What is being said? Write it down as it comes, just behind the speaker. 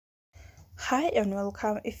Hi and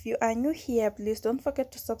welcome. If you are new here, please don't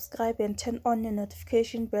forget to subscribe and turn on your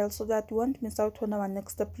notification bell so that you won't miss out on our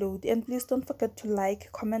next upload. And please don't forget to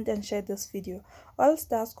like, comment and share this video. All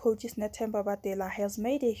Stars coach Thembinkosi Lorch has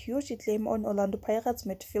made a huge claim on Orlando Pirates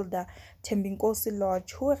midfielder Thembinkosi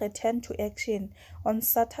Lorch, who returned to action on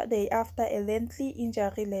Saturday after a lengthy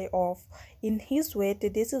injury layoff. In his word,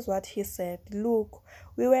 this is what he said: "Look,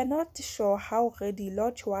 we were not sure how ready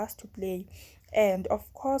Lorch was to play. And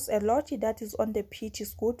of course, a lot that is on the pitch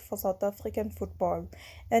is good for South African football.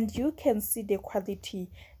 And you can see the quality,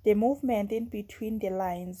 the movement in between the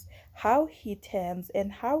lines, how he turns and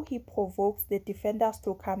how he provokes the defenders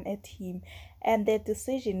to come at him, and the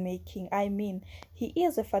decision making. I mean, he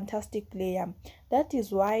is a fantastic player. That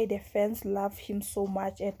is why the fans love him so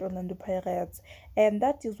much at Orlando Pirates. And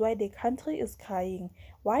that is why the country is crying.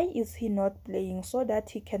 Why is he not playing so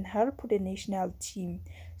that he can help the national team?"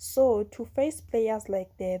 So to face players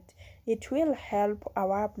like that, it will help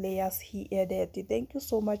our players, he added. Thank you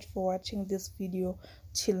so much for watching this video.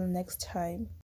 Till next time.